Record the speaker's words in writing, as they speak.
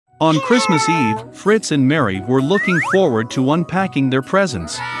On Christmas Eve, Fritz and Mary were looking forward to unpacking their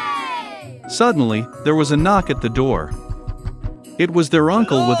presents. Suddenly, there was a knock at the door. It was their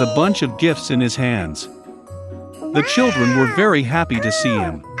uncle with a bunch of gifts in his hands. The children were very happy to see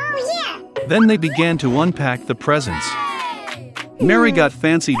him. Then they began to unpack the presents. Mary got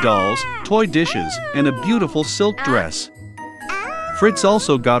fancy dolls, toy dishes, and a beautiful silk dress. Fritz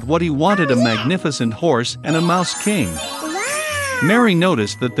also got what he wanted, a magnificent horse and a mouse king. Mary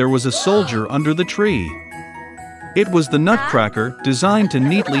noticed that there was a soldier under the tree. It was the Nutcracker, designed to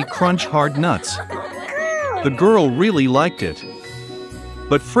neatly crunch hard nuts. The girl really liked it.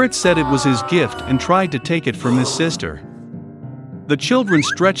 But Fritz said it was his gift and tried to take it from his sister. The children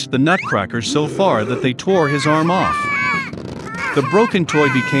stretched the Nutcracker so far that they tore his arm off. The broken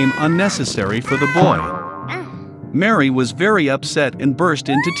toy became unnecessary for the boy. Mary was very upset and burst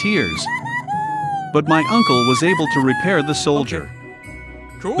into tears. But my uncle was able to repair the soldier.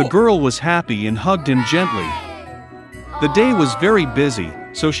 The girl was happy and hugged him gently. The day was very busy,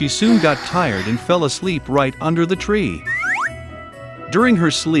 so she soon got tired and fell asleep right under the tree. During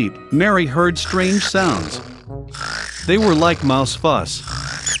her sleep, Mary heard strange sounds. They were like mouse fuss.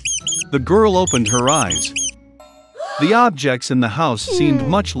 The girl opened her eyes. The objects in the house seemed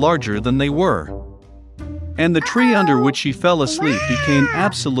much larger than they were. And the tree under which she fell asleep became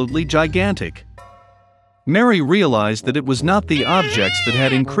absolutely gigantic. Mary realized that it was not the objects that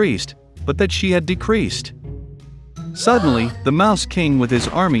had increased, but that she had decreased. Suddenly, the Mouse King with his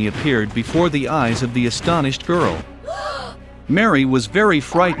army appeared before the eyes of the astonished girl. Mary was very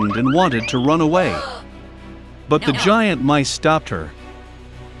frightened and wanted to run away. But the giant mice stopped her.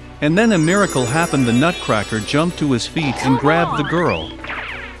 And then a miracle happened. The Nutcracker jumped to his feet and grabbed the girl.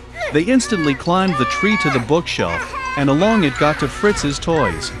 They instantly climbed the tree to the bookshelf, and along it got to Fritz's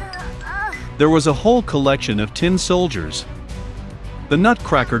toys. There was a whole collection of tin soldiers. The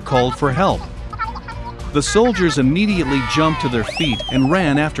Nutcracker called for help. The soldiers immediately jumped to their feet and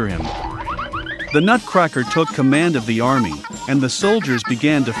ran after him. The Nutcracker took command of the army, and the soldiers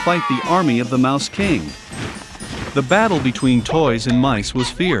began to fight the army of the Mouse King. The battle between toys and mice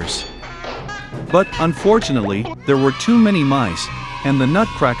was fierce. But unfortunately, there were too many mice, and the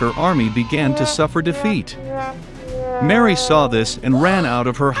Nutcracker army began to suffer defeat. Mary saw this and ran out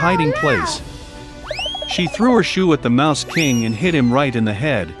of her hiding place. She threw her shoe at the Mouse King and hit him right in the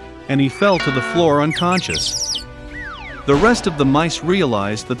head, and he fell to the floor unconscious. The rest of the mice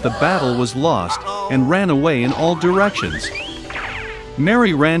realized that the battle was lost and ran away in all directions.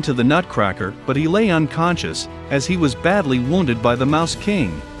 Mary ran to the Nutcracker, but he lay unconscious, as he was badly wounded by the Mouse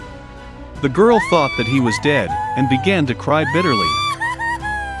King. The girl thought that he was dead, and began to cry bitterly.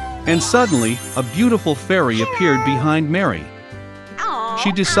 And suddenly, a beautiful fairy appeared behind Mary.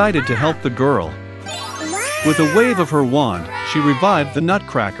 She decided to help the girl. With a wave of her wand, she revived the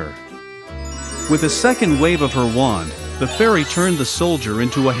Nutcracker. With a second wave of her wand, the fairy turned the soldier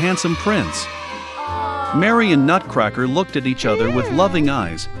into a handsome prince. Mary and Nutcracker looked at each other with loving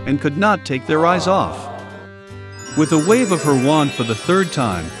eyes, and could not take their eyes off. With a wave of her wand for the third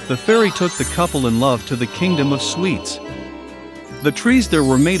time, the fairy took the couple in love to the kingdom of sweets. The trees there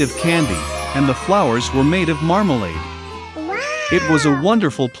were made of candy, and the flowers were made of marmalade. It was a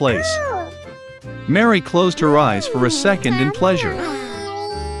wonderful place. Mary closed her eyes for a second in pleasure.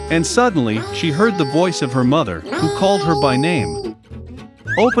 And suddenly, she heard the voice of her mother, who called her by name.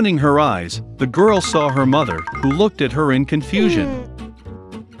 Opening her eyes, the girl saw her mother, who looked at her in confusion.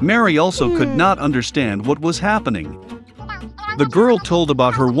 Mary also could not understand what was happening. The girl told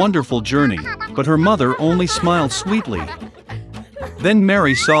about her wonderful journey, but her mother only smiled sweetly. Then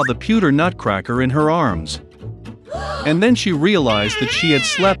Mary saw the pewter Nutcracker in her arms. And then she realized that she had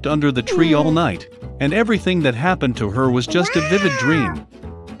slept under the tree all night, and everything that happened to her was just a vivid dream.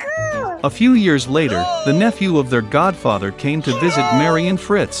 A few years later, the nephew of their godfather came to visit Mary and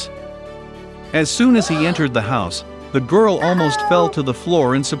Fritz. As soon as he entered the house, the girl almost fell to the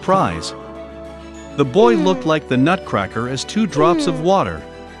floor in surprise. The boy looked like the Nutcracker as 2 drops of water.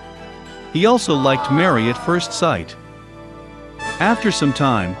 He also liked Mary at first sight. After some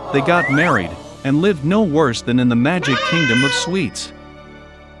time, they got married, and lived no worse than in the magic kingdom of sweets.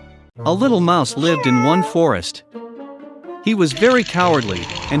 A little mouse lived in one forest. He was very cowardly,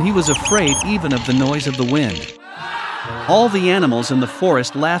 and he was afraid even of the noise of the wind. All the animals in the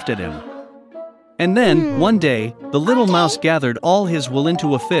forest laughed at him. And then, one day, the little mouse gathered all his will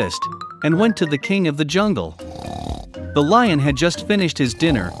into a fist, and went to the king of the jungle. The lion had just finished his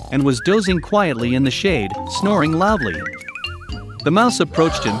dinner, and was dozing quietly in the shade, snoring loudly. The mouse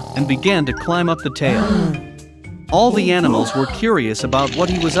approached him, and began to climb up the tail. All the animals were curious about what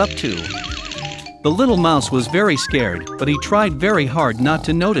he was up to. The little mouse was very scared, but he tried very hard not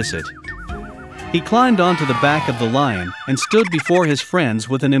to notice it. He climbed onto the back of the lion and stood before his friends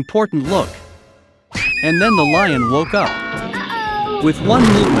with an important look. And then the lion woke up. With one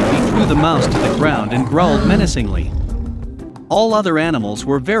movement, he threw the mouse to the ground and growled menacingly. All other animals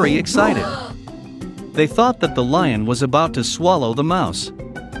were very excited. They thought that the lion was about to swallow the mouse.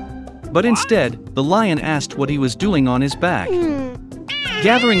 But instead, the lion asked what he was doing on his back.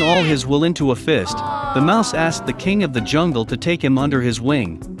 Gathering all his will into a fist, the mouse asked the king of the jungle to take him under his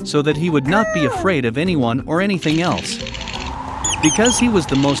wing, so that he would not be afraid of anyone or anything else. Because he was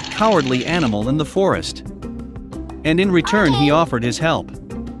the most cowardly animal in the forest. And in return he offered his help.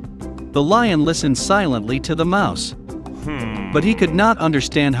 The lion listened silently to the mouse. But he could not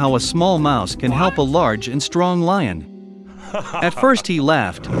understand how a small mouse can help a large and strong lion. At first he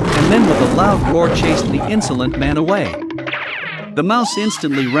laughed, and then with a loud roar chased the insolent man away. The mouse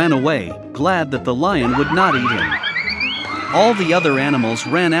instantly ran away, glad that the lion would not eat him. All the other animals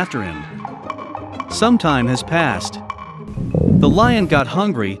ran after him. Some time has passed. The lion got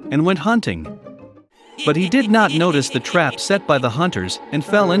hungry and went hunting. But he did not notice the trap set by the hunters and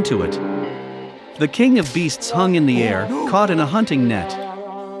fell into it. The king of beasts hung in the air, caught in a hunting net.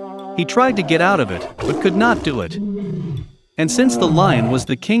 He tried to get out of it, but could not do it. And since the lion was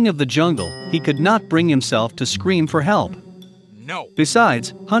the king of the jungle, he could not bring himself to scream for help.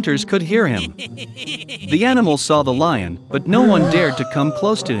 Besides, hunters could hear him. The animals saw the lion, but no one dared to come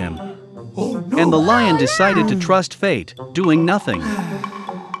close to him. And the lion decided to trust fate, doing nothing.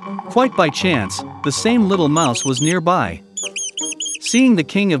 Quite by chance, the same little mouse was nearby. Seeing the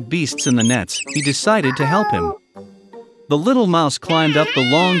king of beasts in the nets, he decided to help him. The little mouse climbed up the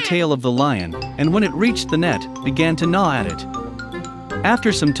long tail of the lion, and when it reached the net, began to gnaw at it.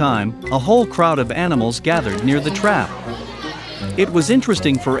 After some time, a whole crowd of animals gathered near the trap. It was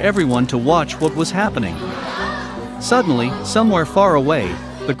interesting for everyone to watch what was happening. Suddenly, somewhere far away,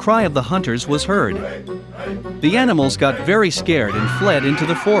 the cry of the hunters was heard. The animals got very scared and fled into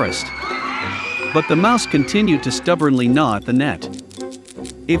the forest. But the mouse continued to stubbornly gnaw at the net.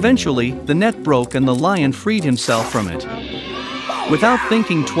 Eventually, the net broke and the lion freed himself from it. Without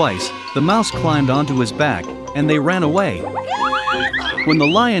thinking twice, the mouse climbed onto his back, and they ran away. When the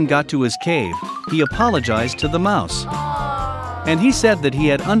lion got to his cave, he apologized to the mouse. And he said that he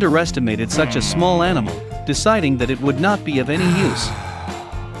had underestimated such a small animal, deciding that it would not be of any use.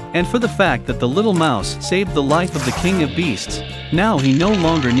 And for the fact that the little mouse saved the life of the king of beasts, now he no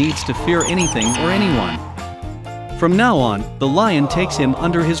longer needs to fear anything or anyone. From now on, the lion takes him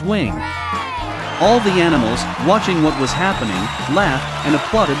under his wing. All the animals, watching what was happening, laughed and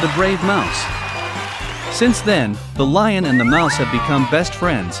applauded the brave mouse. Since then, the lion and the mouse have become best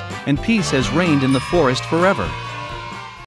friends, and peace has reigned in the forest forever.